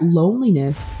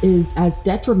Loneliness is as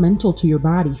detrimental to your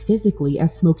body physically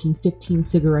as smoking 15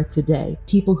 cigarettes a day.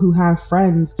 People who have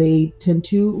friends, they tend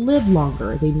to live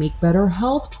longer. They make better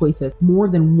health choices. More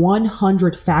than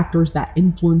 100 factors that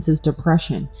influences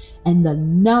depression. And the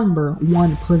number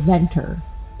one preventer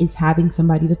is having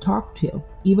somebody to talk to.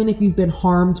 Even if you've been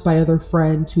harmed by other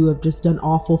friends who have just done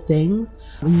awful things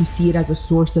and you see it as a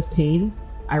source of pain,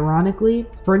 ironically,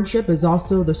 friendship is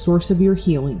also the source of your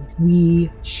healing. We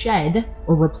shed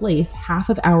or replace half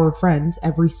of our friends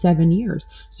every 7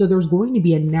 years. So there's going to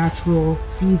be a natural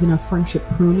season of friendship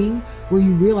pruning where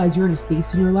you realize you're in a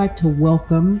space in your life to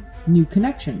welcome new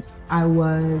connections. I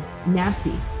was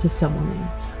nasty to some women.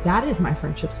 That is my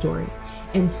friendship story.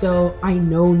 And so I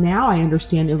know now, I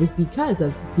understand it was because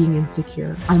of being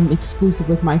insecure. I'm exclusive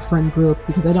with my friend group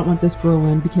because I don't want this girl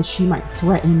in because she might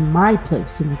threaten my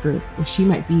place in the group, or she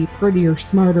might be prettier,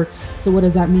 smarter. So what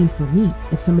does that mean for me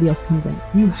if somebody else comes in?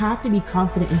 You have to be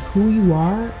confident in who you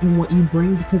are and what you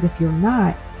bring, because if you're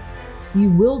not, you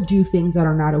will do things that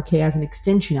are not okay as an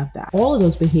extension of that. All of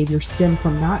those behaviors stem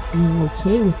from not being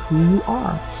okay with who you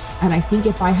are. And I think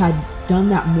if I had done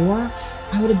that more,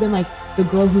 I would have been like the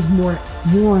girl who's more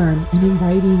warm and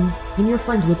inviting, and you're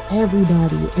friends with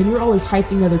everybody, and you're always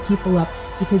hyping other people up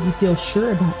because you feel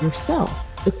sure about yourself.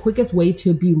 The quickest way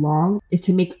to belong is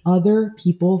to make other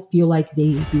people feel like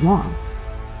they belong.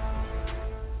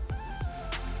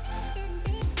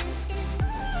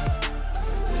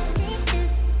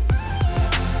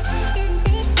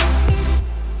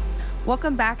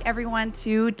 Welcome back, everyone,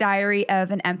 to Diary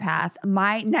of an Empath.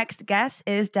 My next guest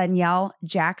is Danielle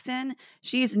Jackson.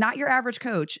 She's not your average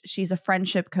coach. She's a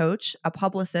friendship coach, a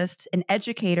publicist, an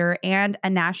educator, and a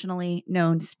nationally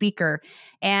known speaker.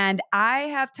 And I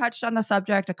have touched on the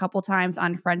subject a couple times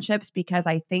on friendships because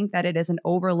I think that it is an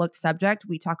overlooked subject.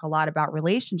 We talk a lot about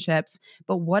relationships,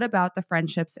 but what about the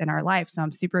friendships in our life? So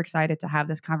I'm super excited to have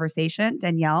this conversation.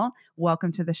 Danielle,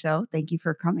 welcome to the show. Thank you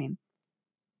for coming.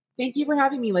 Thank you for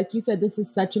having me. Like you said, this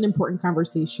is such an important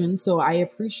conversation. So I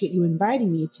appreciate you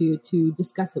inviting me to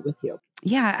discuss it with you.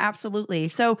 Yeah, absolutely.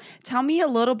 So tell me a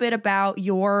little bit about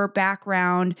your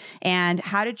background and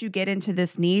how did you get into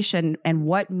this niche and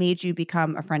what made you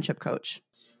become a friendship coach?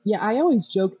 Yeah, I always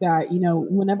joke that,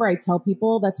 whenever I tell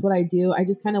people that's what I do, I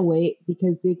just kind of wait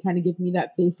because they kind of give me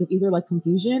that face of either like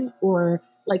confusion or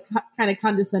like kind of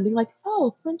condescending, like,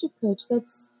 oh, friendship coach,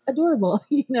 that's adorable,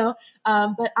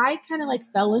 But I kind of like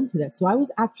fell into this. So I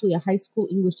was actually a high school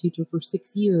English teacher for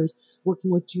 6 years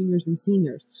working with juniors and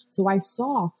seniors. So I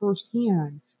saw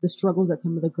firsthand the struggles that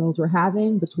some of the girls were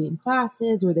having between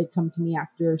classes, or they'd come to me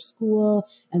after school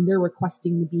and they're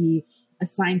requesting to be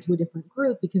assigned to a different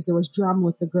group because there was drama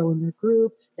with the girl in their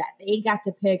group that they got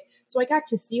to pick. So I got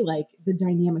to see like the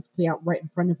dynamics play out right in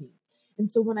front of me. And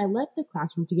so when I left the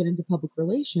classroom to get into public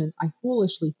relations, I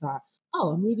foolishly thought, oh,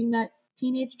 I'm leaving that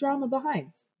teenage drama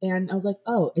behind. And I was like,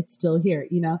 oh, it's still here,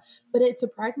 But it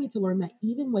surprised me to learn that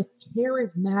even with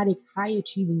charismatic, high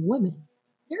achieving women,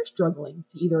 they're struggling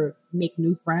to either make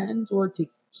new friends or to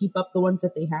keep up the ones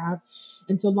that they have.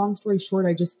 And so long story short,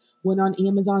 I just went on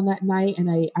Amazon that night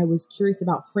and I was curious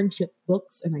about friendship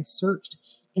books and I searched.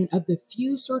 And of the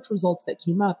few search results that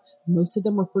came up, most of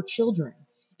them were for children.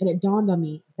 And it dawned on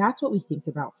me, that's what we think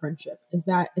about friendship, is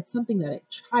that it's something that a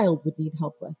child would need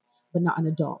help with, but not an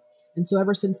adult. And so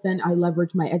ever since then, I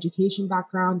leveraged my education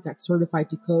background, got certified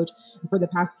to coach. And for the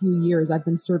past few years, I've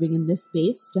been serving in this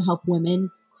space to help women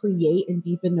create and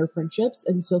deepen their friendships.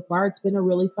 And so far, it's been a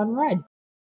really fun ride.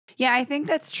 Yeah, I think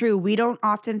that's true. We don't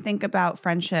often think about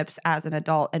friendships as an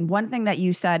adult. And one thing that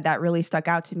you said that really stuck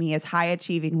out to me is high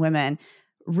achieving women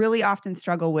really often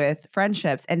struggle with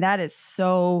friendships. And that is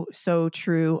so, so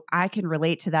true. I can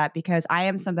relate to that because I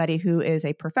am somebody who is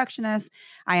a perfectionist.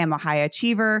 I am a high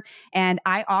achiever, and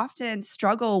I often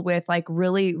struggle with like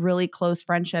really, really close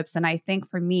friendships. And I think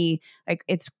for me, like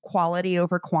it's quality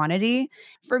over quantity.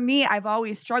 For me, I've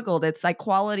always struggled. It's like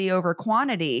quality over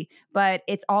quantity, but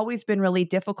it's always been really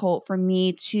difficult for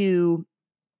me to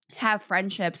have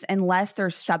friendships unless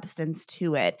there's substance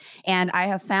to it. And I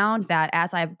have found that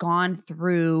as I've gone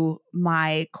through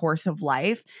my course of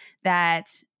life, that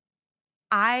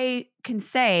I can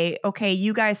say, okay,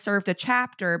 you guys served a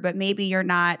chapter, but maybe you're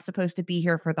not supposed to be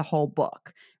here for the whole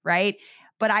book, right?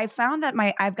 But I found that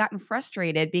I've gotten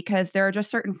frustrated because there are just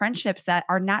certain friendships that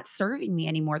are not serving me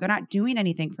anymore. They're not doing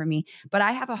anything for me, but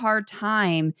I have a hard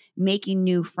time making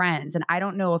new friends. And I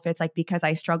don't know if it's like because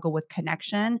I struggle with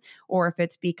connection or if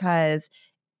it's because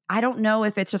I don't know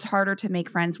if it's just harder to make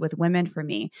friends with women for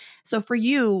me. So for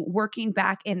you, working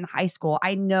back in high school,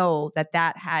 I know that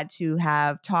that had to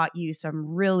have taught you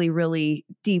some really, really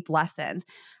deep lessons.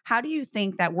 How do you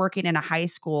think that working in a high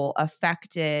school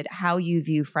affected how you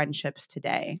view friendships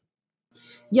today?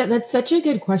 Yeah, that's such a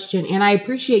good question. And I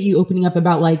appreciate you opening up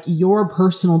about like your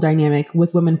personal dynamic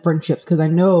with women friendships. Cause I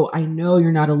know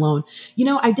you're not alone.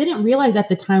 I didn't realize at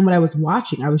the time what I was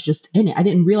watching. I was just in it. I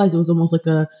didn't realize it was almost like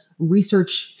a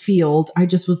research field. I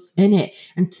just was in it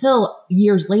until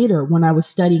years later when I was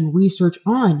studying research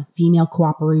on female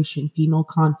cooperation, female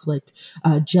conflict,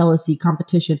 jealousy,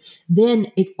 competition. Then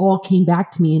it all came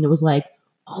back to me and it was like,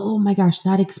 oh my gosh,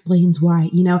 that explains why.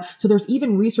 So there's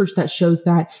even research that shows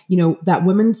that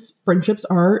women's friendships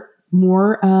are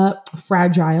more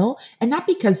fragile, and not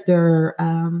because they're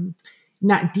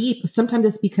not deep. Sometimes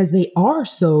it's because they are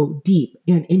so deep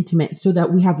and intimate, so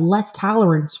that we have less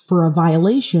tolerance for a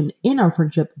violation in our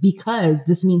friendship because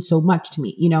this means so much to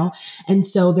me. And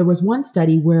so there was one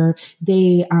study where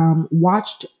they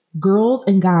watched girls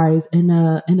and guys in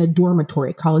a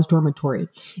dormitory, college dormitory,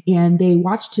 and they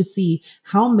watched to see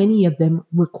how many of them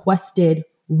requested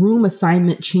room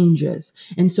assignment changes.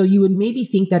 And so you would maybe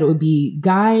think that it would be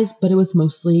guys, but it was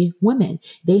mostly women.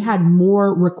 They had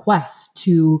more requests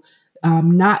to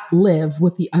not live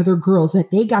with the other girls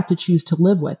that they got to choose to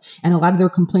live with. And a lot of their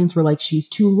complaints were like, she's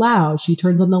too loud. She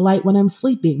turns on the light when I'm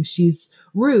sleeping. She's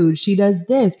rude. She does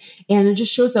this. And it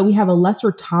just shows that we have a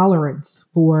lesser tolerance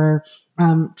for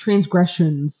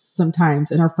transgressions sometimes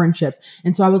in our friendships.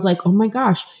 And so I was like, oh my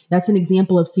gosh, that's an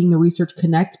example of seeing the research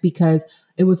connect, because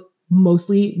it was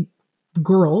mostly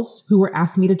girls who were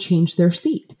asking me to change their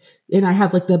seat. And I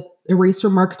have like the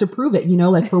eraser marks to prove it,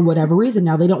 like for whatever reason,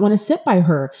 now they don't want to sit by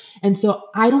her. And so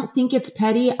I don't think it's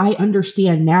petty. I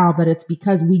understand now that it's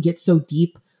because we get so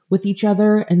deep with each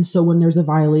other. And so when there's a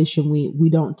violation, we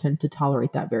don't tend to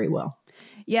tolerate that very well.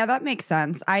 Yeah, that makes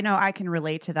sense. I know I can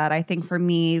relate to that. I think for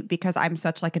me, because I'm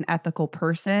such like an ethical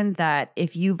person, that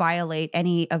if you violate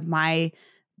any of my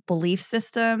belief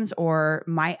systems or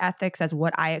my ethics as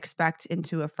what I expect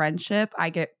into a friendship, I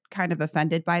get kind of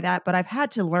offended by that. But I've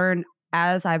had to learn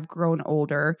as I've grown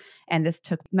older, and this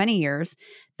took many years,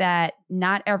 that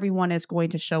not everyone is going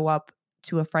to show up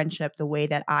to a friendship the way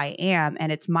that I am.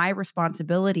 And it's my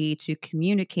responsibility to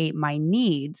communicate my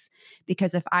needs,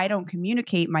 because if I don't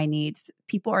communicate my needs,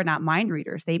 people are not mind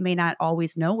readers. They may not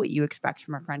always know what you expect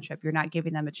from a friendship. You're not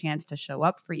giving them a chance to show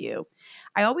up for you.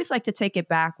 I always like to take it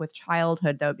back with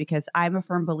childhood, though, because I'm a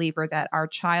firm believer that our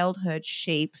childhood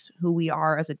shapes who we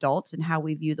are as adults and how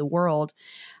we view the world.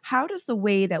 How does the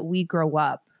way that we grow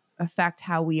up affect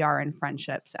how we are in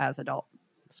friendships as adults?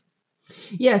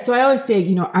 Yeah. So I always say,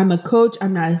 I'm a coach,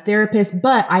 I'm not a therapist,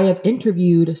 but I have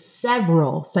interviewed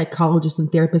several psychologists and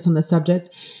therapists on the subject.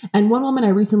 And one woman I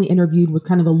recently interviewed was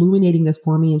kind of illuminating this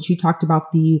for me. And she talked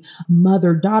about the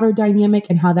mother-daughter dynamic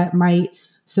and how that might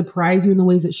surprise you in the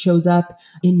ways it shows up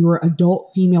in your adult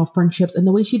female friendships. And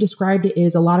the way she described it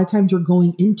is a lot of times you're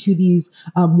going into these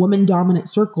woman dominant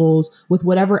circles with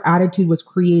whatever attitude was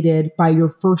created by your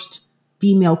first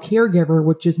female caregiver,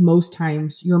 which is most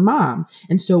times your mom.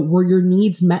 And so were your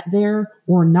needs met there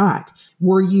or not?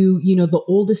 Were you, the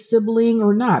oldest sibling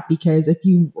or not? Because if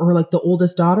you are like the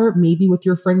oldest daughter, maybe with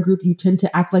your friend group, you tend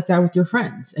to act like that with your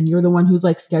friends. And you're the one who's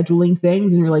like scheduling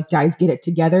things and you're like, guys, get it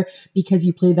together, because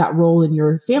you play that role in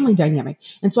your family dynamic.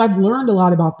 And so I've learned a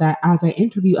lot about that as I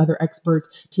interview other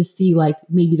experts to see like,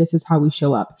 maybe this is how we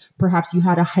show up. Perhaps you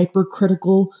had a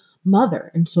hypercritical mother.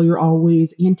 And so you're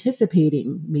always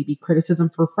anticipating maybe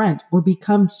criticism for a friend, or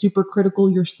become super critical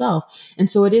yourself. And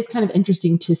so it is kind of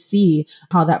interesting to see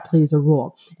how that plays a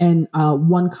role. And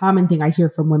one common thing I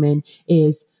hear from women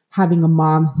is having a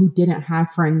mom who didn't have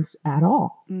friends at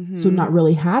all. Mm-hmm. So not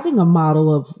really having a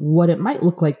model of what it might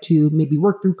look like to maybe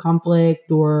work through conflict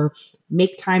or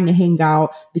make time to hang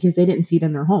out, because they didn't see it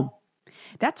in their home.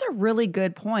 That's a really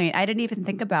good point. I didn't even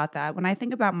think about that. When I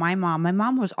think about my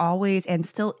mom was always, and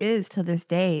still is to this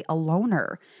day, a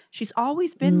loner. She's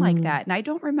always been like that. And I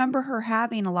don't remember her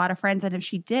having a lot of friends. And if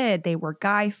she did, they were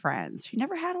guy friends. She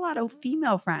never had a lot of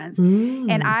female friends.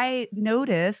 And I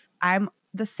notice I'm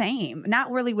the same, not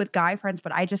really with guy friends,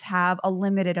 but I just have a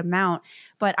limited amount.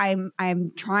 But I'm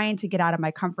trying to get out of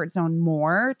my comfort zone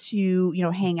more to,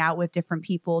 hang out with different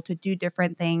people, to do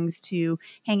different things, to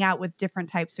hang out with different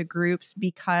types of groups,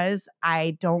 because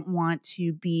I don't want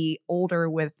to be older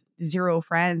with zero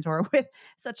friends or with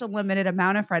such a limited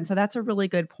amount of friends. So that's a really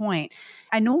good point.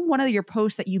 I know one of your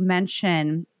posts that you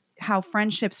mentioned how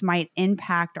friendships might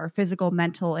impact our physical,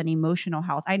 mental, and emotional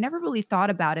health. I never really thought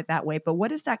about it that way, but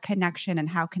what is that connection and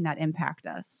how can that impact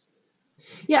us?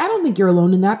 Yeah, I don't think you're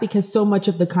alone in that because so much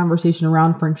of the conversation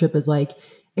around friendship is like,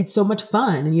 it's so much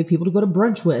fun and you have people to go to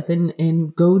brunch with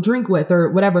and go drink with or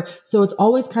whatever. So it's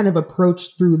always kind of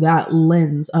approached through that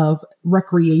lens of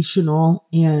recreational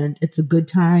and it's a good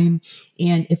time.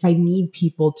 And if I need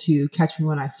people to catch me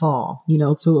when I fall,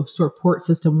 so a support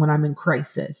system when I'm in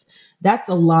crisis, that's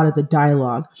a lot of the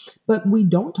dialogue. But we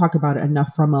don't talk about it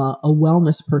enough from a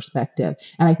wellness perspective.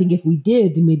 And I think if we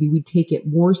did, then maybe we'd take it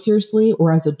more seriously,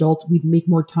 or as adults, we'd make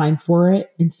more time for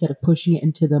it instead of pushing it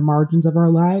into the margins of our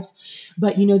lives.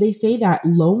 But, they say that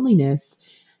loneliness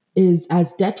is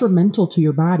as detrimental to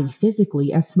your body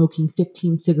physically as smoking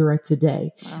 15 cigarettes a day.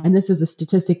 Wow. And this is a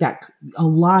statistic that a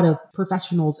lot of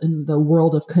professionals in the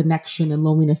world of connection and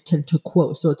loneliness tend to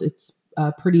quote. So it's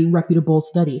a pretty reputable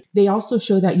study. They also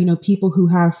show that, people who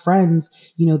have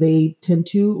friends, they tend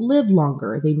to live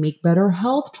longer. They make better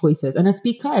health choices. And it's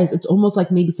because it's almost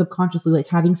like maybe subconsciously like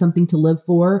having something to live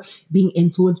for, being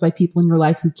influenced by people in your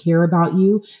life who care about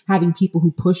you, having people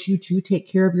who push you to take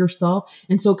care of yourself.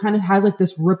 And so it kind of has like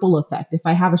this ripple effect. If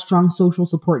I have a strong social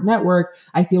support network,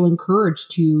 I feel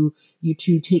encouraged to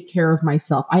take care of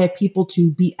myself. I have people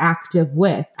to be active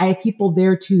with. I have people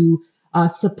there to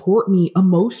support me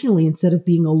emotionally instead of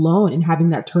being alone and having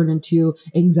that turn into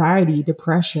anxiety,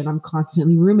 depression. I'm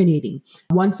constantly ruminating.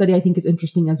 One study I think is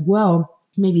interesting as well.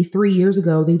 Maybe 3 years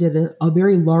ago, they did a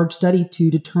very large study to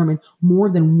determine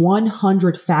more than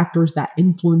 100 factors that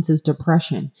influences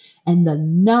depression. And the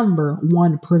number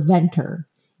one preventer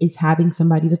is having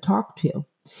somebody to talk to.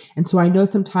 And so I know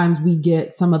sometimes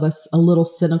some of us a little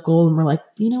cynical and we're like,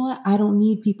 you know what? I don't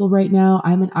need people right now.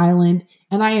 I'm an island.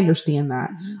 And I understand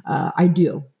that. I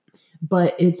do.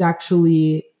 But it's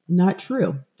actually not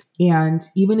true. And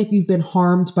even if you've been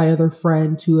harmed by other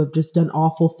friends who have just done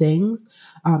awful things,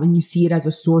 and you see it as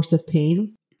a source of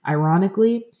pain,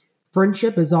 ironically,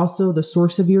 friendship is also the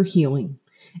source of your healing.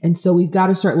 And so we've got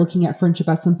to start looking at friendship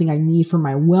as something I need for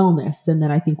my wellness. And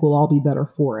then I think we'll all be better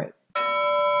for it.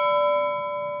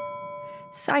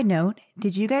 Side note,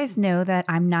 did you guys know that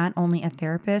I'm not only a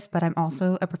therapist, but I'm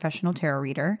also a professional tarot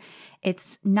reader?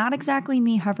 It's not exactly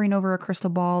me hovering over a crystal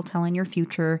ball telling your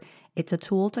future. It's a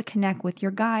tool to connect with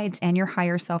your guides and your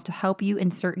higher self to help you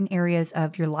in certain areas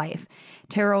of your life.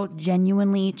 Tarot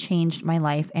genuinely changed my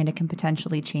life, and it can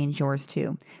potentially change yours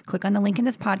too. Click on the link in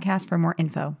this podcast for more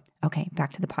info. Okay,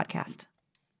 back to the podcast.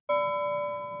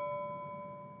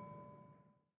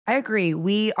 I agree.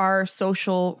 We are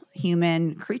social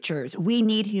human creatures. We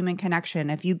need human connection.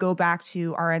 If you go back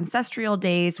to our ancestral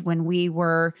days when we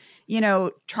were,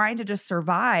 trying to just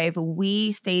survive,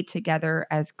 we stayed together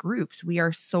as groups. We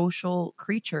are social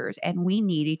creatures and we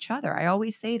need each other. I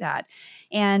always say that.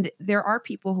 And there are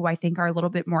people who I think are a little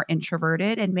bit more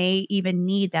introverted and may even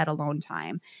need that alone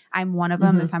time. I'm one of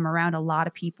them. Mm-hmm. If I'm around a lot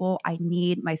of people, I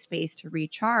need my space to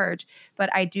recharge. But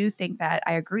I do think that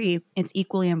I agree. It's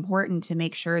equally important to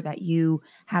make sure that you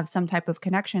have some type of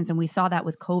connections. And we saw that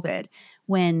with COVID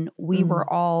when we were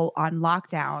all on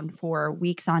lockdown for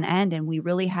weeks on end and we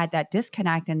really had that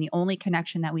disconnect. And the only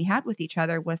connection that we had with each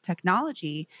other was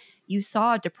technology. You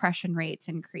saw depression rates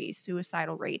increase,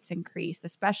 suicidal rates increased,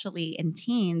 especially in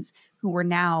teens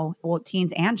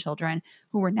teens and children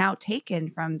who were now taken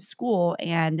from school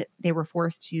and they were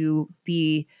forced to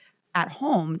be at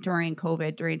home during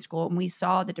COVID, during school. And we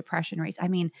saw the depression rates. I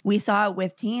mean, we saw it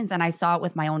with teens and I saw it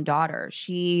with my own daughter.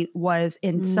 She was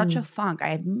in such a funk. I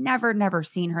have never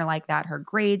seen her like that. Her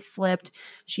grades slipped.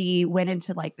 She went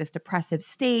into like this depressive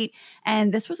state.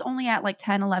 And this was only at like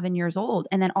 10, 11 years old.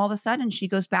 And then all of a sudden she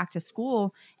goes back to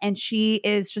school and she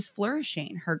is just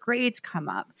flourishing. Her grades come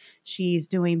up. She's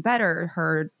doing better.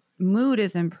 Her mood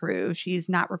is improved. She's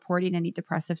not reporting any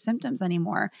depressive symptoms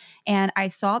anymore. And I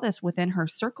saw this within her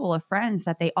circle of friends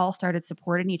that they all started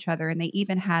supporting each other. And they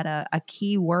even had a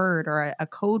key word or a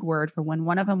code word for when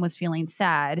one of them was feeling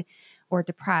sad or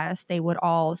depressed, they would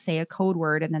all say a code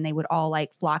word and then they would all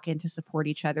like flock in to support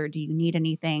each other. Do you need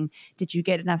anything? Did you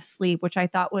get enough sleep? Which I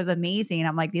thought was amazing.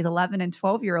 I'm like, these 11 and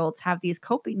 12-year-olds have these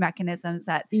coping mechanisms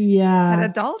that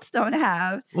adults don't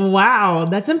have. Wow,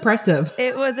 that's impressive.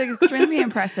 It was extremely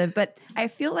impressive. But I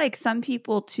feel like some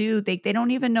people too, they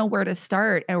don't even know where to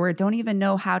start or don't even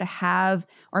know how to have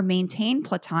or maintain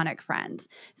platonic friends.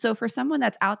 So for someone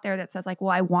that's out there that says like,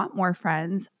 well, I want more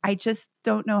friends, I just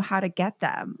don't know how to get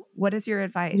them. What is your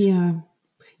advice?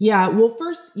 Yeah. Well,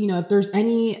 first, if there's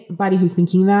anybody who's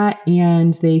thinking that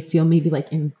and they feel maybe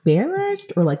like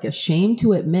embarrassed or like ashamed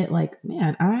to admit like,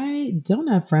 man, I don't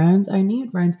have friends. I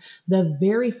need friends. The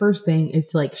very first thing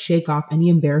is to like shake off any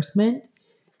embarrassment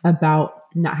about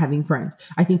not having friends.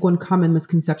 I think one common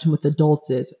misconception with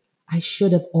adults is, I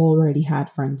should have already had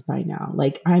friends by now.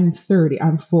 Like I'm 30,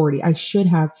 I'm 40, I should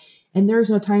have. And there's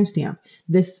no timestamp.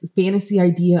 This fantasy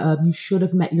idea of you should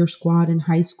have met your squad in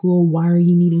high school. Why are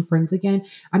you needing friends again?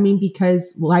 I mean,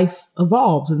 because life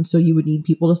evolves. And so you would need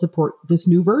people to support this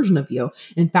new version of you.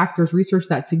 In fact, there's research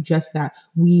that suggests that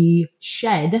we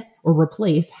shed or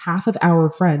replace half of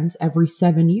our friends every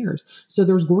 7 years. So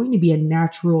there's going to be a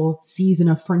natural season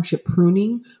of friendship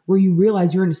pruning where you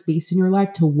realize you're in a space in your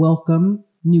life to welcome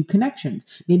new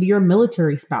connections. Maybe you're a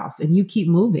military spouse and you keep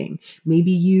moving.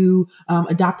 Maybe you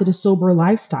adopted a sober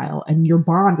lifestyle and your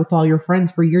bond with all your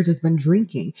friends for years has been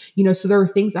drinking. So there are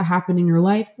things that happen in your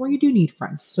life where you do need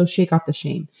friends. So shake off the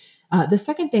shame. The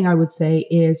second thing I would say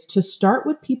is to start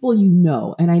with people you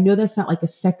know. And I know that's not like a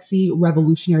sexy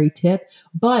revolutionary tip,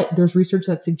 but there's research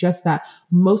that suggests that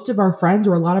most of our friends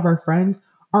or a lot of our friends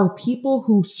are people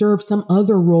who serve some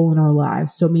other role in our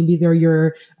lives. So maybe they're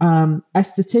your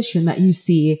esthetician that you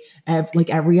see like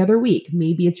every other week.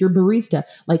 Maybe it's your barista.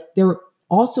 Like they're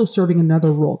also serving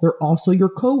another role. They're also your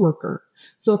coworker.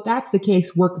 So if that's the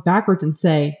case, work backwards and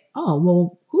say, oh,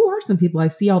 well, who are some people I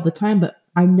see all the time, but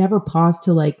I never pause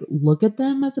to like look at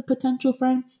them as a potential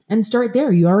friend, and start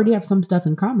there. You already have some stuff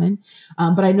in common.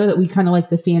 But I know that we kind of like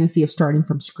the fantasy of starting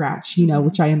from scratch,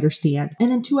 which I understand.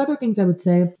 And then two other things I would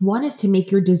say. One is to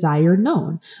make your desire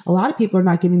known. A lot of people are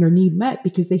not getting their need met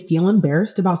because they feel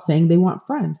embarrassed about saying they want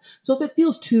friends. So if it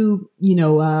feels too,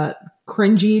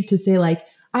 cringy to say like,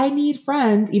 I need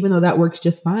friends, even though that works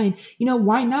just fine.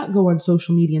 Why not go on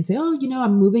social media and say, oh,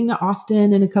 I'm moving to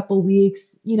Austin in a couple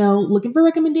weeks, looking for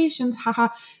recommendations. Haha.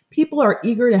 People are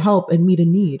eager to help and meet a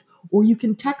need. Or you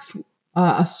can text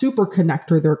a super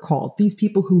connector, they're called. These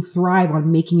people who thrive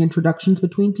on making introductions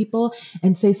between people,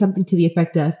 and say something to the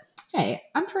effect of, hey,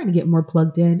 I'm trying to get more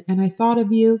plugged in and I thought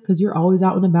of you because you're always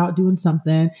out and about doing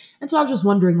something. And so I was just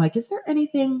wondering, like, is there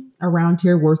anything around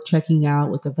here worth checking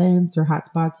out, like events or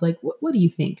hotspots? Like, what do you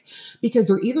think? Because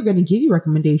they're either going to give you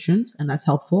recommendations and that's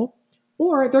helpful,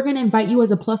 or they're going to invite you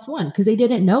as a plus one because they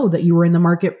didn't know that you were in the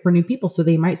market for new people. So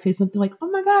they might say something like, oh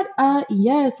my God,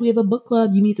 yes, we have a book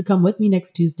club. You need to come with me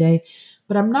next Tuesday.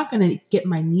 But I'm not going to get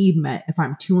my need met if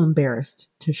I'm too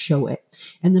embarrassed to show it.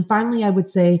 And then finally, I would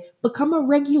say, become a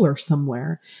regular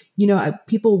somewhere.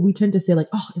 We tend to say like,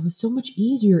 oh, it was so much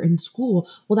easier in school.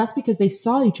 Well, that's because they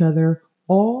saw each other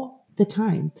all the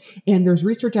time. And there's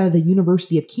research out of the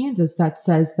University of Kansas that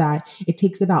says that it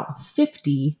takes about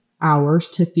 50 hours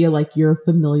to feel like you're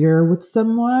familiar with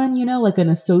someone, like an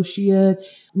associate,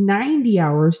 90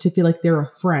 hours to feel like they're a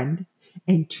friend,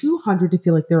 and 200 to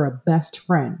feel like they're a best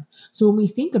friend. So when we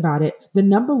think about it, the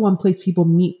number one place people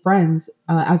meet friends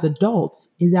as adults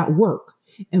is at work.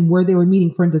 And where they were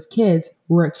meeting friends as kids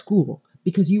were at school,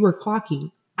 because you were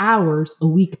clocking hours a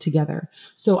week together.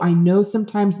 So I know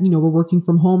sometimes, we're working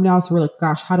from home now. So we're like,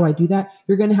 gosh, how do I do that?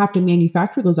 You're going to have to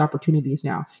manufacture those opportunities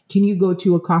now. Can you go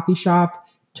to a coffee shop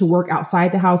to work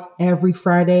outside the house every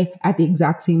Friday at the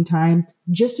exact same time,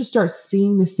 just to start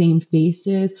seeing the same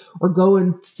faces, or go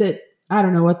and sit, I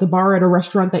don't know, at the bar at a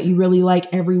restaurant that you really like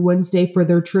every Wednesday for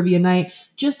their trivia night,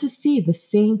 just to see the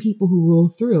same people who roll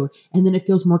through. And then it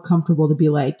feels more comfortable to be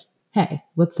like, hey,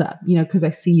 what's up? Because I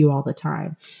see you all the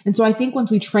time. And so I think once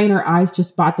we train our eyes to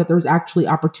spot that there's actually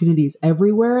opportunities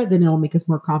everywhere, then it'll make us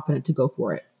more confident to go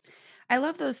for it. I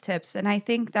love those tips. And I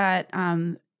think that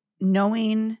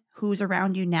knowing who's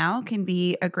around you now can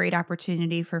be a great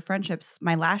opportunity for friendships.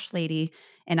 My lash lady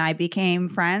and I became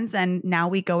friends, and now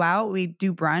we go out, we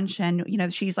do brunch,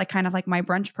 and, she's like kind of like my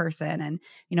brunch person.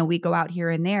 And, we go out here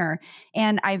and there.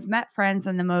 And I've met friends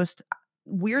in the most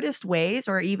weirdest ways,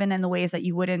 or even in the ways that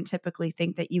you wouldn't typically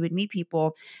think that you would meet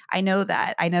people. I know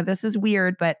this is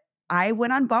weird, but I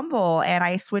went on Bumble and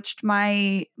I switched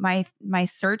my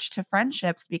search to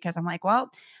friendships, because I'm like, well,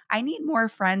 I need more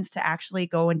friends to actually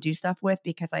go and do stuff with,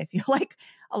 because I feel like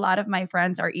a lot of my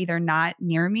friends are either not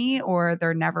near me or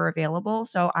they're never available.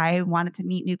 So I wanted to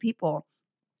meet new people,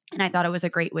 and I thought it was a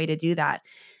great way to do that.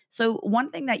 So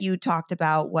one thing that you talked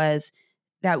about was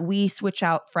that we switch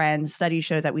out friends. Studies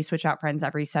show that we switch out friends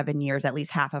every 7 years, at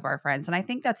least half of our friends. And I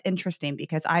think that's interesting,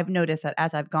 because I've noticed that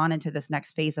as I've gone into this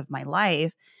next phase of my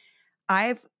life,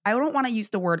 I don't want to use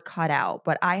the word cut out,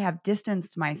 but I have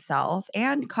distanced myself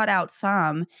and cut out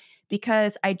some,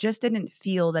 because I just didn't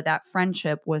feel that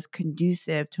friendship was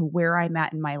conducive to where I'm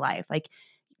at in my life. Like,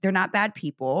 they're not bad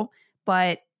people,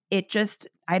 but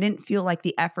I didn't feel like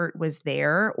the effort was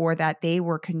there, or that they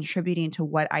were contributing to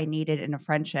what I needed in a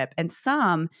friendship. And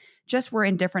some just were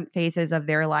in different phases of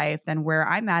their life than where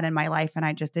I'm at in my life. And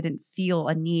I just didn't feel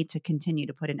a need to continue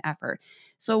to put in effort.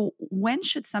 So when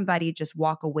should somebody just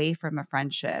walk away from a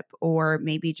friendship, or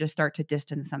maybe just start to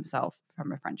distance themselves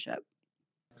from a friendship?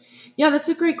 Yeah, that's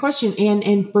a great question.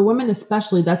 And for women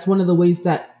especially, that's one of the ways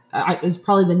that is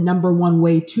probably the number one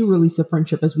way to release a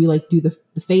friendship, as we like do the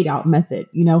fade out method,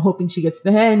 hoping she gets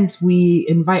the hint. We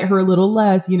invite her a little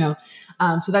less,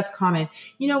 so that's common.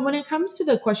 When it comes to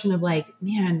the question of like,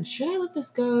 man, should I let this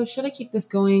go? Should I keep this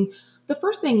going? The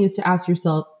first thing is to ask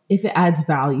yourself if it adds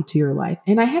value to your life.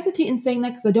 And I hesitate in saying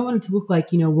that because I don't want it to look like,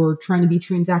 we're trying to be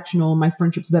transactional. My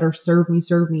friendships better serve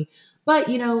me. But,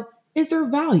 is there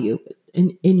value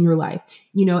in your life?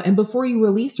 And before you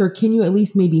release her, can you at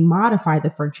least maybe modify the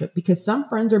friendship? Because some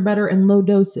friends are better in low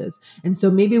doses. And so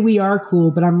maybe we are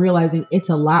cool, but I'm realizing it's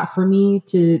a lot for me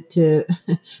to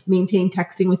maintain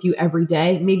texting with you every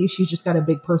day. Maybe she's just got a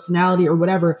big personality or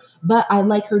whatever, but I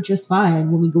like her just fine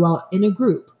when we go out in a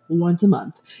group once a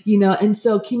month, and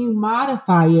so can you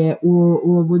modify it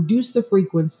or reduce the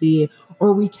frequency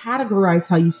or recategorize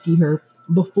how you see her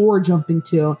before jumping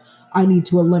to, I need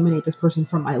to eliminate this person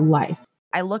from my life?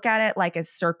 I look at it like as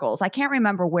circles. I can't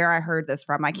remember where I heard this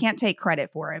from. I can't take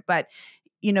credit for it, but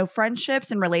friendships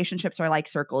and relationships are like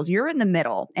circles. You're in the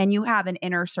middle and you have an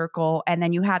inner circle, and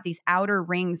then you have these outer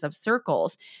rings of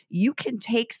circles. You can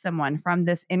take someone from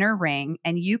this inner ring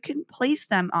and you can place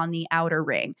them on the outer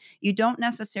ring. You don't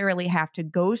necessarily have to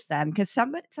ghost them because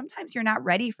sometimes you're not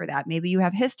ready for that. Maybe you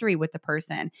have history with the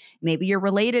person. Maybe you're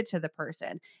related to the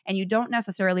person and you don't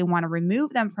necessarily want to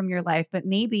remove them from your life, but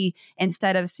maybe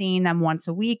instead of seeing them once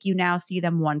a week, you now see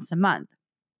them once a month.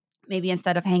 Maybe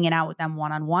instead of hanging out with them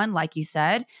one-on-one, like you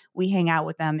said, we hang out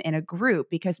with them in a group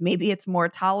because maybe it's more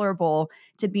tolerable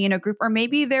to be in a group, or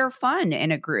maybe they're fun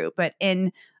in a group, but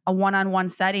in a one-on-one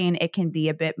setting, it can be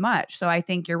a bit much. So I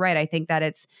think you're right. I think that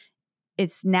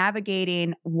it's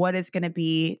navigating what is going to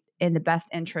be in the best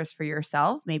interest for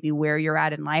yourself, maybe where you're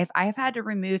at in life. I have had to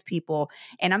remove people.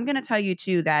 And I'm going to tell you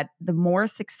too, that the more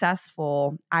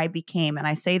successful I became, and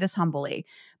I say this humbly,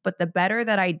 but the better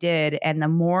that I did and the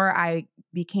more I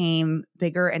became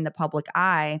bigger in the public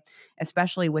eye,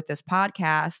 especially with this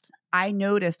podcast, I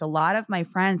noticed a lot of my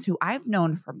friends who I've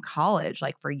known from college,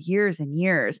 like for years and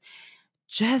years,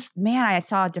 just, man, I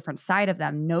saw a different side of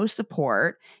them. No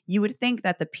support. You would think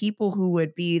that the people who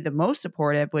would be the most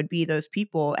supportive would be those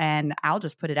people. And I'll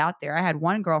just put it out there. I had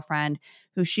one girlfriend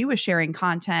who she was sharing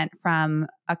content from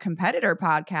a competitor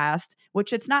podcast,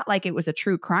 which it's not like it was a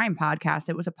true crime podcast.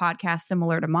 It was a podcast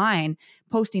similar to mine,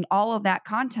 posting all of that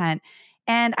content.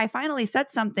 And I finally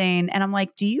said something and I'm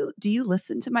like, do you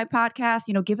listen to my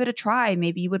podcast? Give it a try.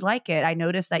 Maybe you would like it. I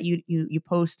noticed that you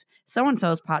post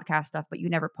so-and-so's podcast stuff, but you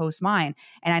never post mine.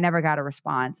 And I never got a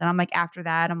response. And I'm like, after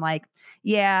that, I'm like,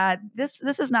 yeah, this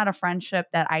is not a friendship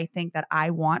that I think that I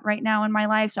want right now in my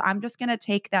life. So I'm just going to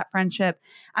take that friendship.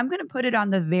 I'm going to put it on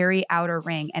the very outer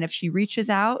ring. And if she reaches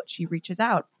out, she reaches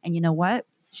out. And you know what?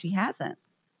 She hasn't.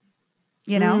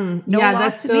 No Yeah,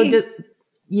 loss to me.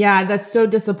 Yeah, that's so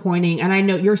disappointing. And I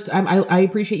know I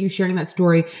appreciate you sharing that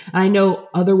story. And I know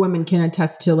other women can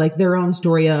attest to like their own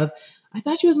story of, I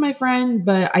thought she was my friend,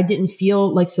 but I didn't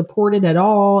feel like supported at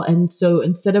all. And so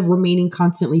instead of remaining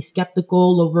constantly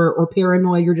skeptical or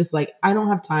paranoid, you're just like, I don't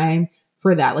have time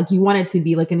for that. Like you want it to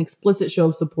be like an explicit show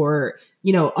of support,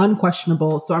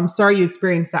 unquestionable. So I'm sorry you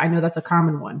experienced that. I know that's a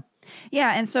common one.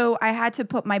 Yeah. And so I had to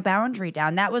put my boundary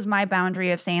down. That was my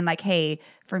boundary of saying like, hey,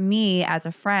 for me as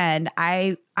a friend,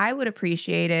 I would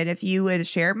appreciate it if you would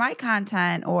share my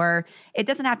content, or it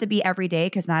doesn't have to be every day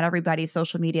because not everybody's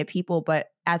social media people,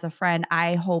 but as a friend,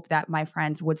 I hope that my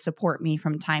friends would support me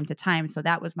from time to time. So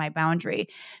that was my boundary.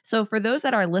 So for those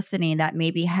that are listening that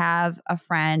maybe have a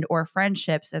friend or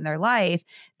friendships in their life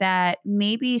that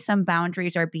maybe some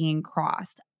boundaries are being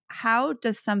crossed, how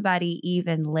does somebody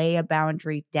even lay a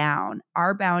boundary down?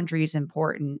 Are boundaries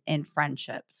important in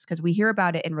friendships? Because we hear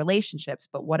about it in relationships,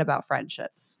 but what about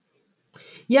friendships?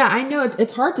 Yeah, I know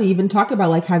it's hard to even talk about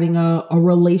like having a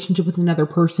relationship with another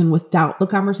person without the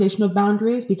conversation of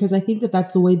boundaries, because I think that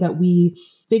that's a way that we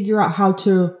figure out how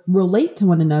to relate to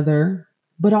one another,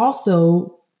 but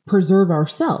also preserve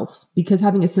ourselves, because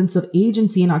having a sense of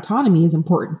agency and autonomy is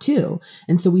important too.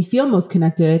 And so we feel most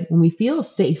connected when we feel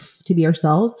safe to be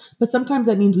ourselves. But sometimes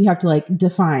that means we have to like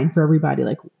define for everybody,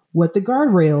 like what the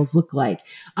guardrails look like.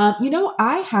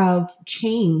 I have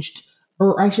changed,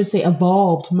 or I should say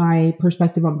evolved my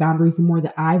perspective on boundaries the more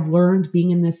that I've learned being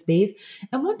in this space.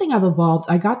 And one thing I've evolved,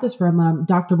 I got this from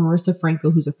Dr. Marissa Franco,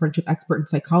 who's a friendship expert and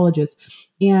psychologist.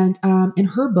 And in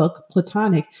her book,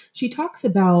 Platonic, she talks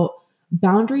about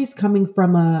boundaries coming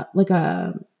from a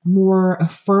more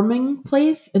affirming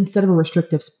place instead of a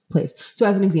restrictive place. So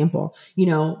as an example,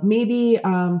 maybe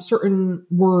certain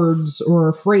words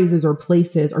or phrases or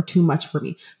places are too much for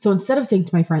me. So instead of saying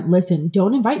to my friend, listen,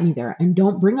 don't invite me there and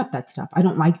don't bring up that stuff. I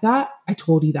don't like that. I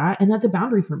told you that. And that's a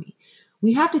boundary for me.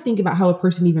 We have to think about how a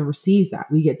person even receives that.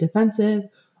 We get defensive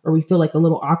or we feel like a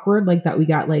little awkward, like that we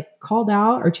got like called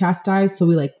out or chastised. So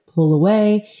we like pull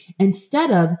away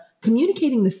instead of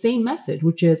communicating the same message,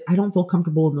 which is, I don't feel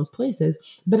comfortable in those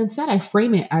places. But instead I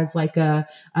frame it as like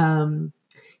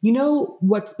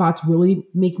what spots really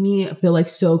make me feel like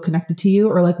so connected to you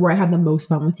or like where I have the most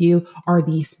fun with you are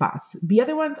these spots. The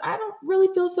other ones, I don't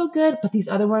really feel so good, but these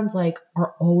other ones like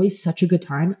are always such a good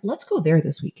time. Let's go there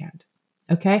this weekend.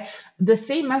 Okay. The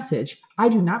same message. I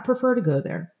do not prefer to go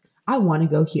there. I want to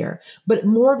go here. But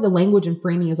more of the language and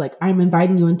framing is like, I'm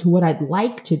inviting you into what I'd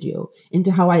like to do,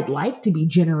 into how I'd like to be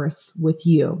generous with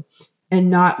you, and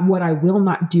not what I will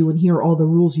not do. And here are all the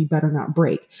rules you better not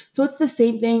break. So it's the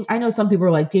same thing. I know some people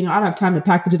are like, I don't have time to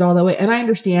package it all that way. And I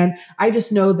understand. I just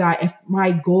know that if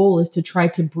my goal is to try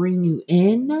to bring you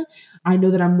in, I know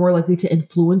that I'm more likely to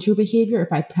influence your behavior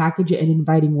if I package it in an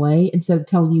inviting way instead of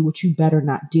telling you what you better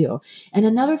not do. And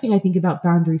another thing I think about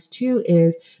boundaries too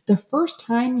is the first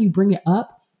time you bring it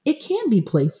up, it can be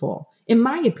playful, in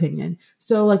my opinion.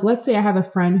 So like, let's say I have a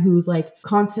friend who's like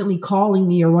constantly calling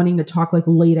me or wanting to talk like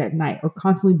late at night or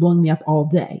constantly blowing me up all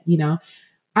day.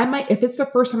 I might, if it's the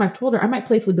first time I've told her, I might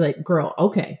playfully be like, girl,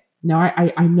 okay. Now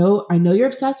I know you're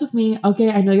obsessed with me. Okay.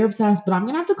 I know you're obsessed, but I'm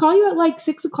going to have to call you at like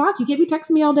 6:00. You can't be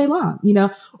texting me all day long,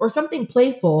 or something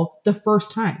playful the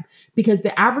first time, because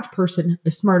the average person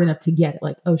is smart enough to get it.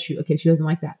 Like, oh shoot. Okay. She doesn't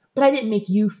like that, but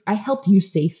I helped you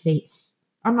save face.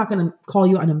 I'm not going to call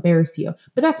you and embarrass you,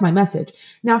 but that's my message.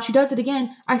 Now, if she does it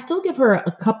again, I still give her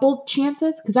a couple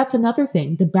chances, because that's another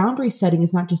thing. The boundary setting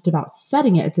is not just about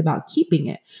setting it, it's about keeping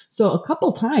it. So a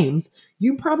couple times,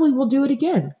 you probably will do it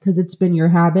again because it's been your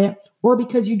habit, or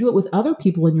because you do it with other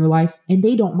people in your life and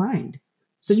they don't mind.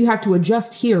 So you have to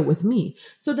adjust here with me.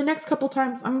 So the next couple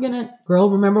times I'm going to,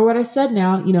 girl, remember what I said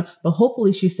now, but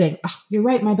hopefully she's saying, oh, you're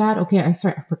right, my bad. Okay, I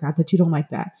forgot that you don't like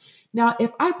that. Now,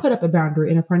 if I put up a boundary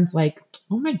and a friend's like,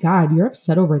 oh my God, you're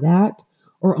upset over that,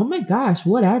 or oh my gosh,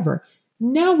 whatever.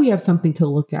 Now we have something to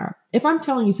look at. If I'm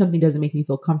telling you something doesn't make me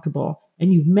feel comfortable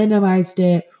and you've minimized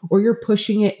it, or you're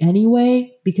pushing it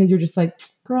anyway because you're just like,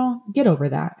 girl, get over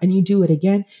that, and you do it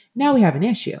again, now we have an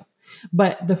issue.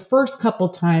 But the first couple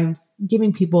times,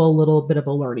 giving people a little bit of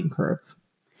a learning curve.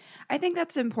 I think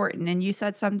that's important. And you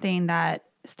said something that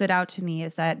stood out to me,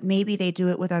 is that maybe they do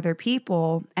it with other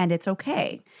people and it's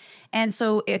okay. And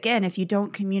so again, if you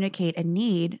don't communicate a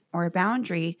need or a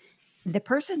boundary, the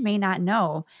person may not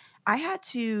know. I had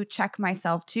to check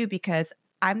myself too, because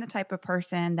I'm the type of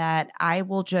person that I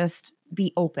will just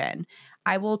be open.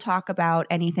 I will talk about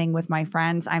anything with my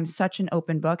friends. I'm such an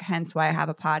open book, hence why I have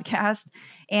a podcast.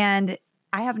 And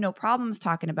I have no problems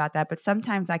talking about that, but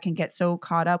sometimes I can get so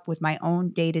caught up with my own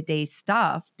day-to-day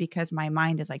stuff because my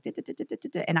mind is like,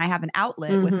 and I have an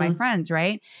outlet with my friends,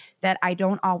 right? That I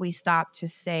don't always stop to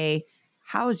say,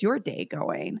 how's your day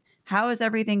going? How is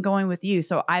everything going with you?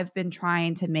 So I've been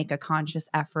trying to make a conscious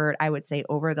effort, I would say,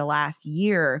 over the last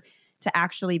year to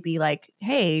actually be like,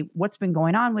 hey, what's been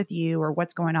going on with you? Or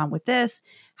what's going on with this?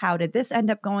 How did this end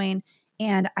up going?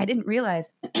 And I didn't realize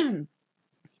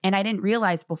And I didn't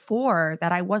realize before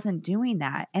that I wasn't doing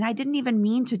that. And I didn't even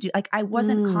mean to do, like, I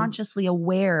wasn't consciously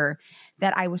aware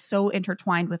that I was so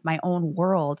intertwined with my own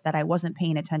world that I wasn't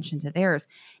paying attention to theirs.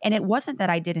 And it wasn't that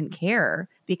I didn't care,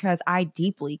 because I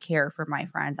deeply care for my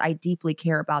friends. I deeply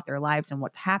care about their lives and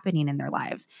what's happening in their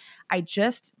lives. I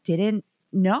just didn't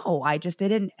know. I just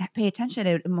didn't pay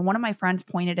attention. One of my friends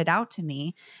pointed it out to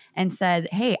me and said,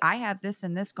 hey, I have this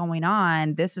and this going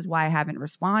on. This is why I haven't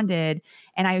responded.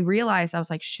 And I realized, I was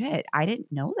like, shit, I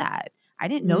didn't know that. I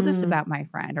didn't know this about my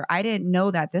friend, or I didn't know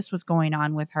that this was going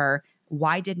on with her.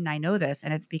 Why didn't I know this?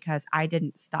 And it's because I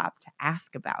didn't stop to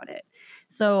ask about it.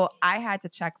 So I had to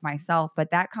check myself, but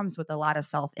that comes with a lot of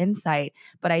self-insight.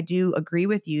 But I do agree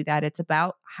with you that it's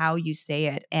about how you say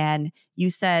it. And you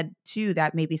said too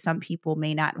that maybe some people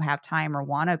may not have time or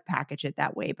want to package it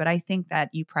that way. But I think that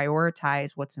you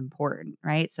prioritize what's important,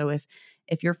 right? So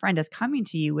if your friend is coming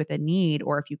to you with a need,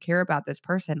 or if you care about this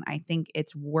person, I think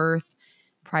it's worth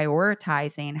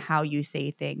prioritizing how you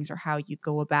say things or how you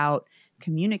go about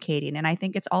communicating. And I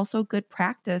think it's also good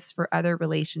practice for other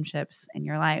relationships in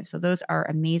your life. So those are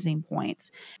amazing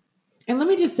points. And let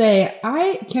me just say,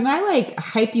 can I like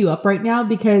hype you up right now,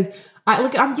 because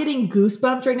I'm getting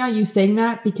goosebumps right now, you saying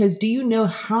that, because do you know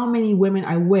how many women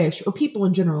I wish, or people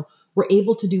in general, were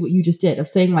able to do what you just did, of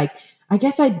saying like, I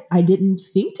guess I didn't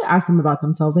think to ask them about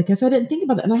themselves. I guess I didn't think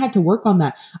about that. And I had to work on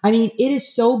that. I mean, it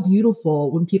is so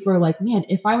beautiful when people are like, man,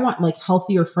 if I want like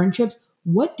healthier friendships,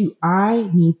 what do I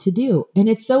need to do? And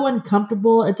it's so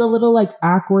uncomfortable. It's a little like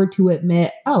awkward to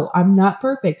admit, oh, I'm not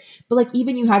perfect. But like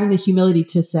even you having the humility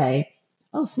to say,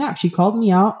 oh, snap, she called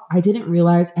me out. I didn't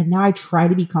realize. And now I try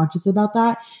to be conscious about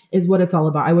that is what it's all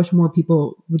about. I wish more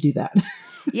people would do that.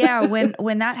 Yeah,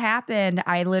 when that happened,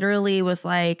 I literally was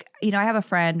like, I have a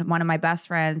friend, one of my best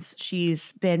friends.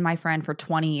 She's been my friend for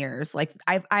 20 years. Like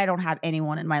I don't have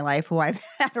anyone in my life who I've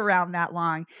had around that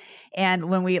long. And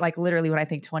when we like literally when I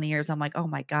think 20 years, I'm like, oh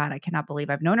my God, I cannot believe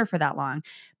I've known her for that long.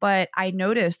 But I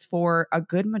noticed for a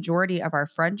good majority of our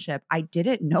friendship, I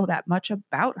didn't know that much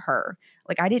about her.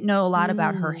 Like I didn't know a lot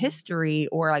about her Mm. history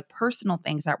or like personal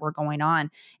things that were going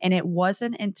on. And it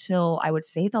wasn't until I would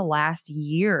say the last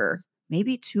year,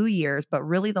 maybe 2 years, but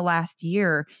really the last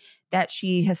year that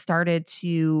she has started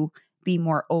to be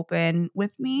more open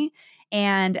with me.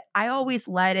 And I always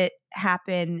let it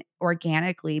happen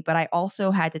organically, but I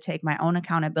also had to take my own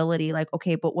accountability. Like,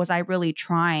 okay, but was I really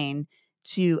trying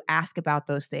to ask about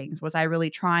those things? Was I really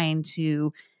trying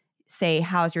to say,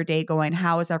 how's your day going?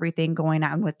 How is everything going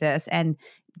on with this? And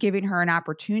giving her an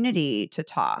opportunity to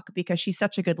talk because she's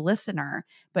such a good listener,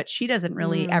 but she doesn't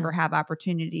really ever Mm. have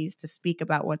opportunities to speak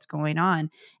about what's going on.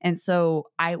 And so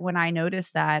when I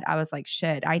noticed that, I was like,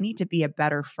 shit, I need to be a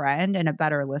better friend and a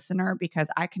better listener because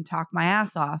I can talk my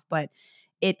ass off, but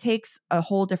it takes a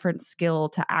whole different skill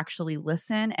to actually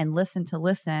listen and listen to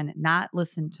listen, not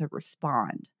listen to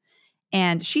respond.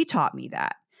 And she taught me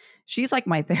that. She's like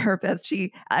my therapist.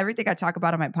 Everything I talk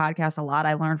about on my podcast, a lot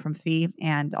I learned from Fee,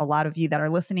 and a lot of you that are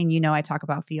listening, I talk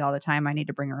about Fee all the time. I need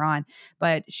to bring her on,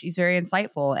 but she's very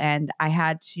insightful. And I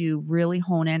had to really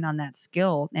hone in on that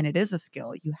skill. And it is a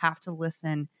skill. You have to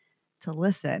listen,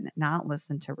 not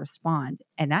listen to respond.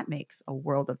 And that makes a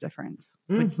world of difference.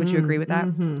 Would you agree with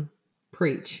that?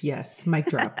 Preach. Yes. Mic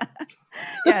drop.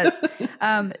 Yes.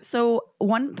 So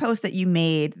one post that you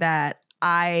made that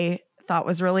I thought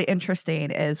was really interesting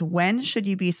is when should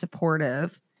you be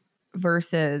supportive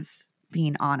versus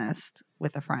being honest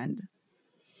with a friend?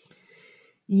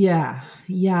 Yeah.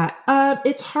 Yeah.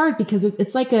 It's hard because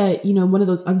it's like one of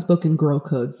those unspoken girl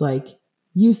codes, like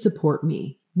you support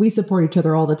me. We support each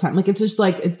other all the time. Like, it's just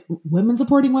like it's women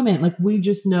supporting women. Like, we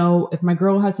just know if my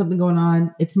girl has something going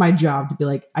on, it's my job to be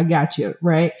like, I got you.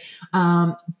 Right.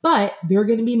 But there are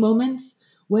going to be moments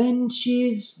when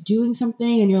she's doing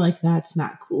something and you're like, that's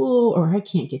not cool, or I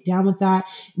can't get down with that.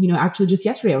 Actually just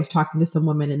yesterday I was talking to some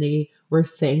women and they were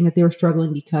saying that they were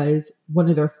struggling because one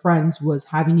of their friends was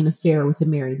having an affair with a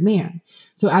married man.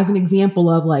 So as an example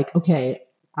of like, okay,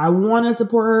 I want to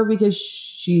support her because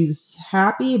she's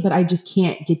happy, but I just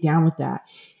can't get down with that.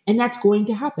 And that's going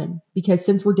to happen because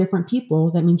since we're different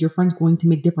people, that means your friend's going to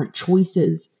make different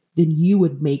choices than you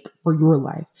would make for your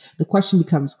life. The question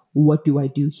becomes, what do I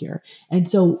do here? And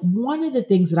so one of the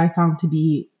things that I found to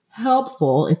be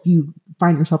helpful if you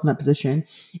find yourself in that position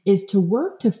is to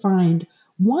work to find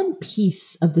one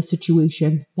piece of the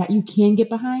situation that you can get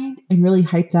behind and really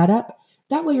hype that up.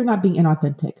 That way you're not being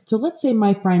inauthentic. So let's say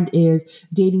my friend is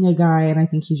dating a guy and I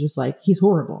think he's just like, he's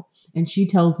horrible. And she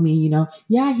tells me,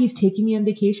 yeah, he's taking me on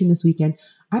vacation this weekend.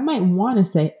 I might want to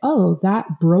say, oh,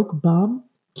 that broke bum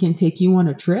can take you on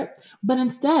a trip. But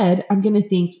instead, I'm going to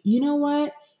think, you know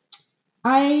what?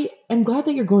 I am glad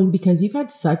that you're going because you've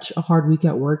had such a hard week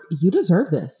at work. You deserve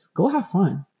this. Go have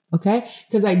fun. Okay.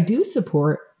 Because I do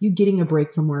support you getting a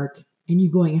break from work and you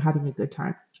going and having a good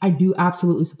time. I do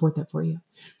absolutely support that for you.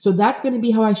 So that's going to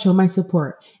be how I show my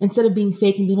support instead of being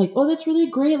fake and being like, oh, that's really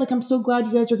great. Like, I'm so glad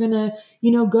you guys are going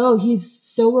to, go. He's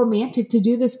so romantic to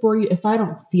do this for you if I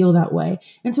don't feel that way.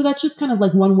 And so that's just kind of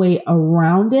like one way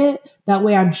around it. That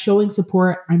way I'm showing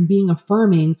support. I'm being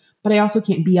affirming, but I also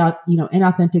can't be out,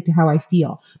 inauthentic to how I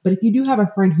feel. But if you do have a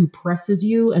friend who presses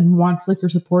you and wants like your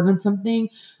support on something,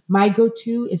 my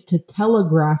go-to is to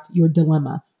telegraph your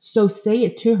dilemma. So say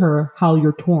it to her how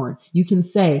you're torn. You can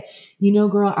say,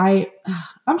 girl,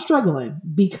 I'm struggling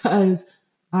because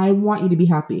I want you to be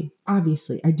happy.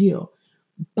 Obviously, I do.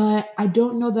 But I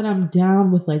don't know that I'm down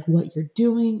with like what you're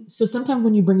doing. So sometimes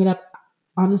when you bring it up,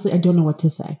 honestly, I don't know what to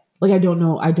say. Like, I don't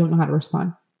know how to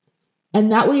respond.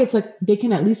 And that way it's like they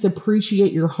can at least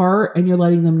appreciate your heart and you're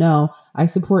letting them know I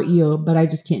support you, but I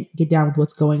just can't get down with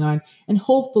what's going on. And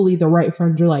hopefully the right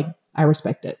friends are like, I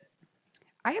respect it.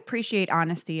 I appreciate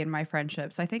honesty in my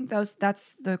friendships. I think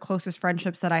that's the closest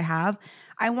friendships that I have.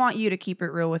 I want you to keep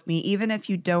it real with me, even if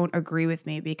you don't agree with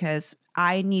me, because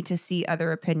I need to see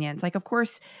other opinions. Like, of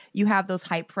course, you have those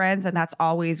hype friends, and that's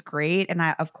always great. And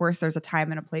of course, there's a time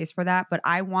and a place for that. But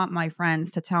I want my friends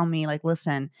to tell me, like,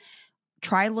 listen,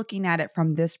 try looking at it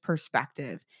from this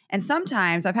perspective. And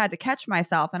sometimes I've had to catch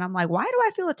myself and I'm like, why do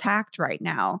I feel attacked right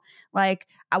now? Like,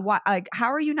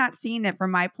 how are you not seeing it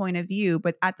from my point of view?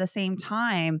 But at the same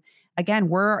time, again,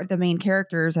 we're the main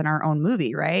characters in our own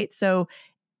movie, right? So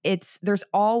there's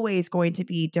always going to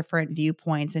be different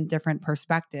viewpoints and different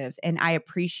perspectives. And I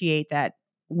appreciate that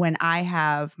when I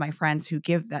have my friends who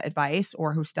give that advice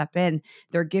or who step in,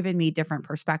 they're giving me different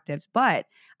perspectives. But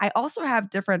I also have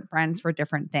different friends for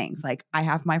different things. Like I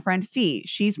have my friend Fee.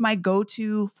 She's my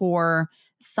go-to for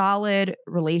solid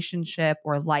relationship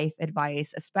or life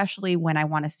advice, especially when I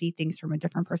want to see things from a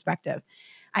different perspective.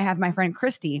 I have my friend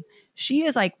Christy. She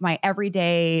is like my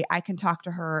everyday, I can talk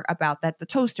to her about that the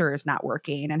toaster is not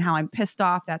working and how I'm pissed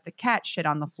off that the cat shit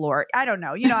on the floor. I don't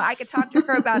know. I could talk to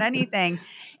her about anything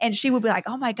and she would be like,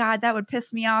 oh my God, that would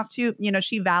piss me off too.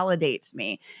 She validates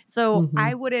me. So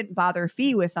I wouldn't bother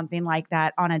Fee with something like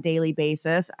that on a daily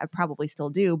basis. I probably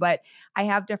still do, but I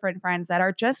have different friends that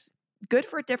are just good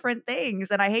for different things.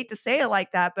 And I hate to say it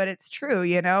like that, but it's true,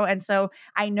 And so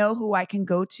I know who I can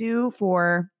go to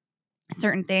for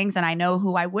certain things and I know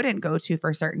who I wouldn't go to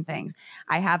for certain things.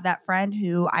 I have that friend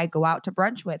who I go out to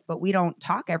brunch with, but we don't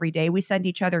talk every day. We send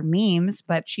each other memes,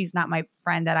 but she's not my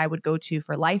friend that I would go to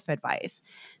for life advice.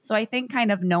 So I think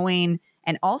kind of knowing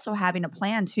and also having a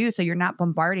plan too, so you're not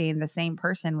bombarding the same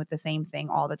person with the same thing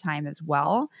all the time as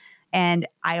well. And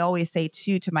I always say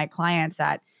too to my clients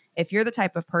that if you're the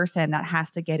type of person that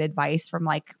has to get advice from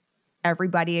like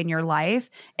everybody in your life,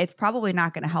 it's probably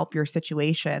not going to help your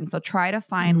situation. So try to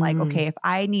find like, okay, if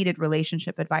I needed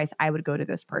relationship advice, I would go to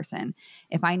this person.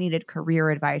 If I needed career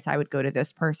advice, I would go to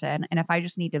this person. And if I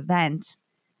just need to vent,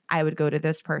 I would go to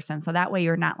this person. So that way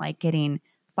you're not like getting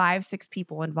 5-6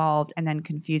 people involved and then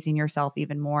confusing yourself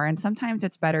even more. And sometimes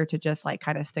it's better to just like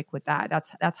kind of stick with that.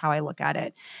 That's how I look at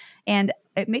it. And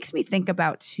it makes me think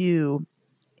about too,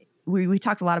 we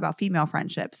talked a lot about female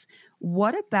friendships.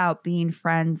 What about being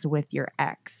friends with your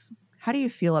ex? How do you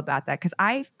feel about that? Because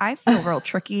I feel real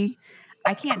tricky.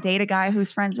 I can't date a guy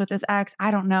who's friends with his ex.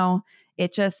 I don't know.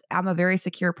 I'm a very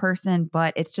secure person,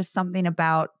 but it's just something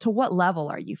about, to what level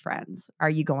are you friends? Are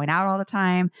you going out all the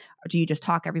time? Or do you just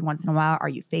talk every once in a while? Are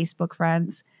you Facebook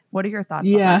friends? What are your thoughts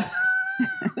on that?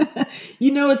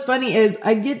 What's funny is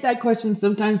I get that question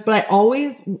sometimes, but I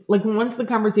always like once the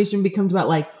conversation becomes about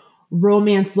like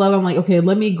romance, love, I'm like, okay,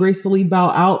 let me gracefully bow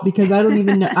out because I don't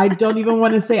even know. I don't even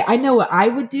want to say, I know what I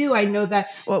would do. I know that.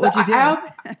 What would you do?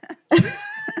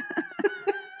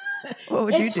 What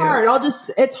would you do? It's hard.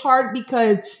 It's hard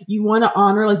because you want to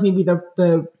honor like maybe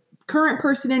the current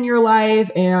person in your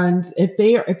life. And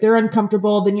if they're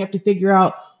uncomfortable, then you have to figure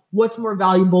out what's more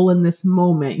valuable in this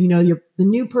moment. You're the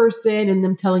new person and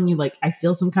them telling you like, I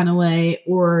feel some kind of way,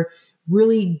 or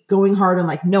really going hard on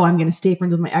like, no, I'm going to stay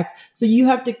friends with my ex. So you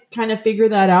have to kind of figure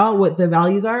that out, what the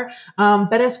values are.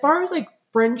 But as far as like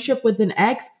friendship with an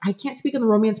ex, I can't speak on the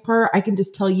romance part. I can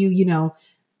just tell you,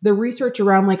 the research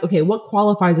around like, okay, what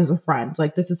qualifies as a friend?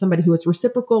 Like this is somebody who is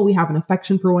reciprocal. We have an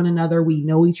affection for one another. We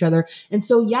know each other. And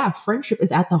so, yeah, friendship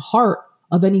is at the heart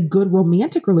of any good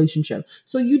romantic relationship.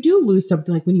 So you do lose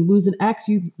something. Like when you lose an ex,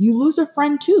 you lose a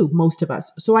friend too, most of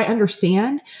us. So I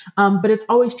understand. But it's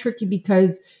always tricky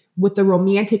because with the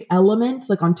romantic element,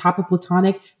 like on top of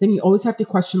platonic, then you always have to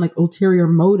question like ulterior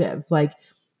motives. Like,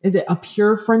 is it a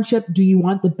pure friendship? Do you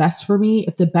want the best for me?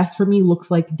 If the best for me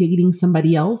looks like dating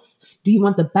somebody else, do you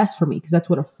want the best for me? Because that's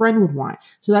what a friend would want.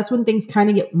 So that's when things kind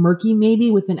of get murky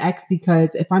maybe with an ex,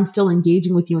 because if I'm still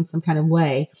engaging with you in some kind of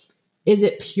way, is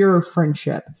it pure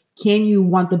friendship? Can you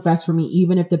want the best for me,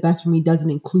 even if the best for me doesn't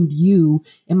include you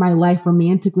in my life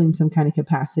romantically in some kind of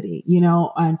capacity,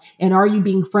 and are you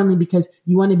being friendly because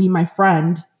you want to be my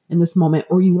friend in this moment,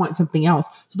 or you want something else?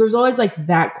 So there's always like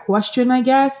that question, I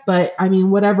guess. But I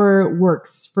mean, whatever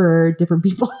works for different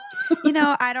people.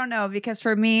 I don't know, because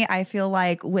for me, I feel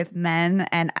like with men,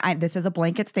 and this is a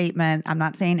blanket statement, I'm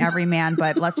not saying every man,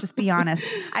 but let's just be honest.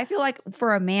 I feel like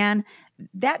for a man,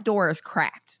 that door is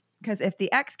cracked. Because if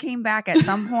the ex came back at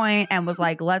some point and was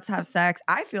like, let's have sex,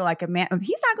 I feel like a man,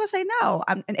 he's not going to say no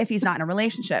if he's not in a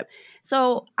relationship.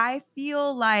 So I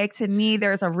feel like, to me,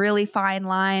 there's a really fine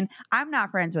line. I'm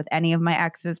not friends with any of my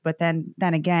exes, but then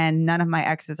again, none of my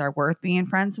exes are worth being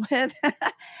friends with.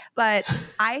 But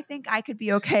I think I could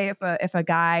be okay if a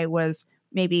guy was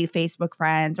maybe Facebook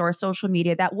friends or social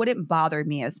media. That wouldn't bother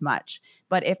me as much.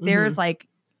 But if there's like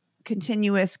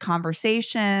continuous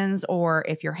conversations, or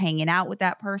if you're hanging out with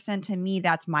that person, to me,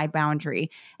 that's my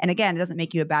boundary. And again, it doesn't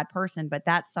make you a bad person, but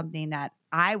that's something that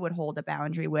I would hold a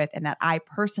boundary with, and that I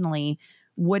personally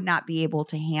would not be able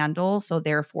to handle. So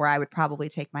therefore I would probably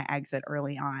take my exit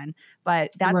early on. But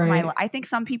that's Right. I think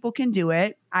some people can do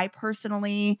it. I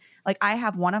personally, like, I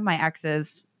have one of my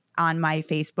exes on my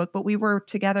Facebook, but we were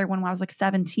together when I was like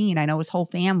 17. I know his whole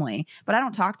family, but I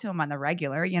don't talk to him on the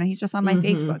regular. He's just on my Mm-hmm.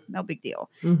 Facebook. No big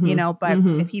deal. Mm-hmm. But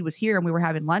Mm-hmm. if he was here and we were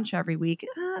having lunch every week,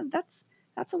 that's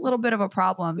a little bit of a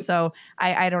problem. So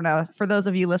I don't know. For those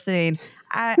of you listening,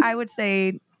 I would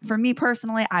say, for me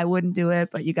personally, I wouldn't do it,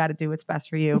 but you got to do what's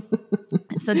best for you.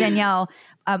 So Danielle,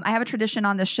 I have a tradition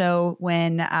on the show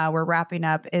when we're wrapping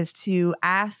up is to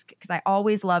ask, because I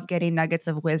always love getting nuggets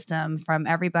of wisdom from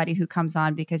everybody who comes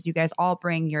on, because you guys all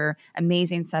bring your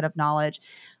amazing set of knowledge.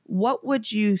 What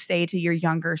would you say to your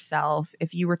younger self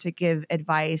if you were to give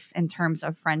advice in terms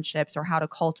of friendships or how to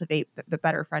cultivate the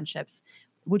better friendships?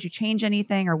 Would you change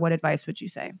anything, or what advice would you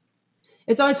say?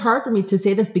 It's always hard for me to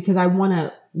say this because I want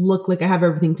to look like I have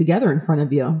everything together in front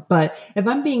of you. But if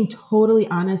I'm being totally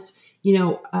honest,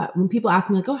 when people ask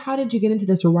me like, oh, how did you get into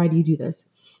this? Or why do you do this?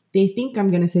 They think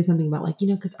I'm going to say something about like,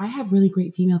 because I have really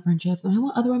great female friendships and I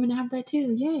want other women to have that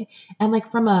too. Yay. And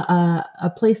like from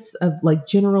a place of like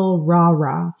general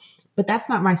rah. But that's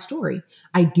not my story.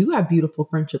 I do have beautiful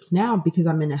friendships now because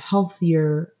I'm a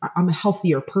healthier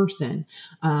person.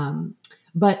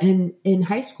 But in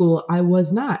high school, I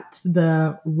was not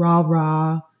the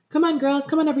rah. Come on, girls.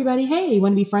 Come on, everybody. Hey, you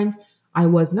want to be friends? I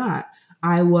was not.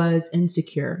 I was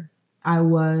insecure. I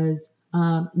was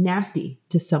nasty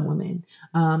to some women.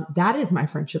 That is my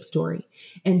friendship story.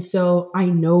 And so I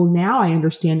know now, I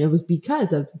understand it was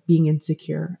because of being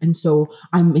insecure. And so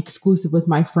I'm exclusive with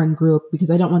my friend group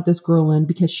because I don't want this girl in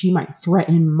because she might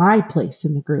threaten my place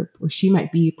in the group, or she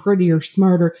might be prettier,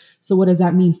 smarter. So what does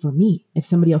that mean for me if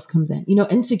somebody else comes in?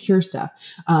 Insecure stuff.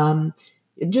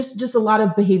 Just a lot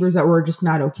of behaviors that were just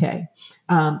not okay.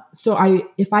 So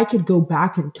if I could go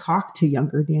back and talk to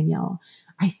younger Danielle,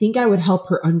 I think I would help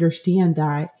her understand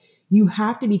that you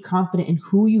have to be confident in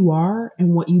who you are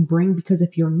and what you bring, because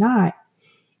if you're not,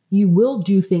 you will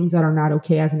do things that are not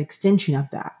okay as an extension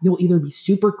of that. You'll either be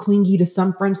super clingy to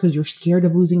some friends because you're scared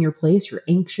of losing your place. You're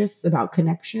anxious about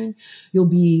connection. You'll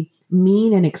be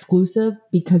mean and exclusive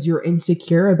because you're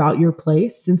insecure about your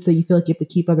place. And so you feel like you have to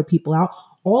keep other people out.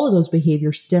 All of those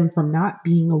behaviors stem from not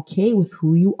being okay with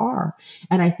who you are.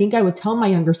 And I think I would tell my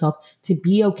younger self to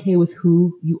be okay with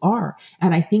who you are.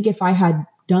 And I think if I had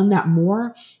done that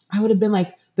more, I would have been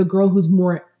like the girl who's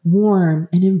more warm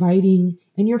and inviting,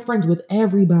 and you're friends with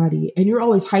everybody, and you're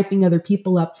always hyping other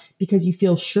people up because you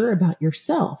feel sure about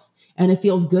yourself. And it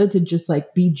feels good to just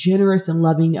like be generous and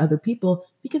loving to other people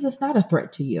because it's not a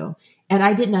threat to you. And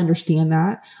I didn't understand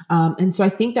that. And so I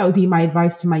think that would be my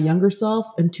advice to my younger self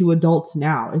and to adults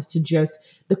now, is to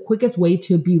just, the quickest way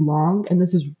to belong, and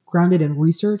this is grounded in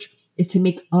research, is to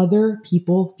make other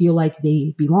people feel like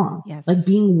they belong. Yes. Like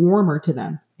being warmer to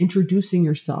them, introducing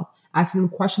yourself, asking them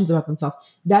questions about themselves.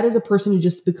 That is a person who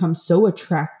just becomes so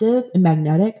attractive and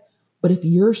magnetic. But if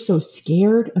you're so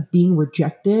scared of being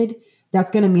rejected, that's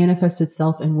going to manifest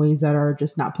itself in ways that are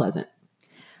just not pleasant.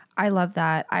 I love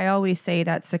that. I always say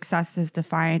that success is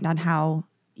defined on how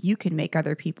you can make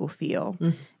other people feel,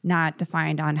 not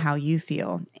defined on how you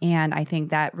feel. And I think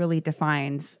that really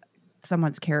defines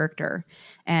someone's character.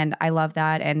 And I love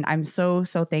that. And I'm so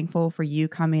thankful for you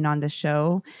coming on the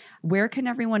show. Where can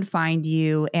everyone find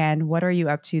you, and what are you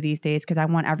up to these days? Because I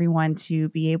want everyone to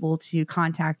be able to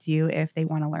contact you if they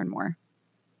want to learn more.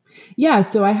 Yeah,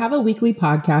 so I have a weekly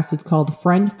podcast. It's called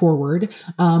Friend Forward,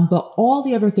 but all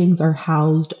the other things are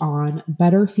housed on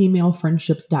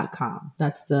betterfemalefriendships.com.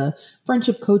 That's the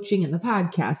friendship coaching and the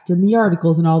podcast and the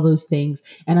articles and all those things.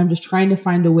 And I'm just trying to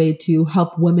find a way to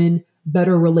help women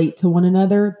better relate to one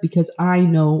another, because I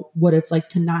know what it's like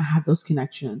to not have those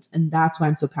connections. And that's why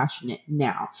I'm so passionate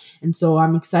now. And so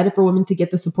I'm excited for women to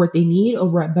get the support they need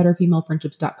over at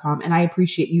betterfemalefriendships.com. And I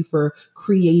appreciate you for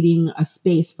creating a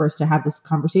space for us to have this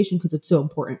conversation, because it's so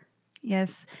important.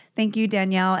 Yes. Thank you,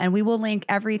 Danielle. And we will link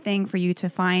everything for you to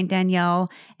find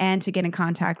Danielle and to get in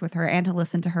contact with her and to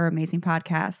listen to her amazing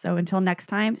podcast. So until next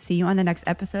time, see you on the next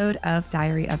episode of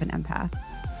Diary of an Empath.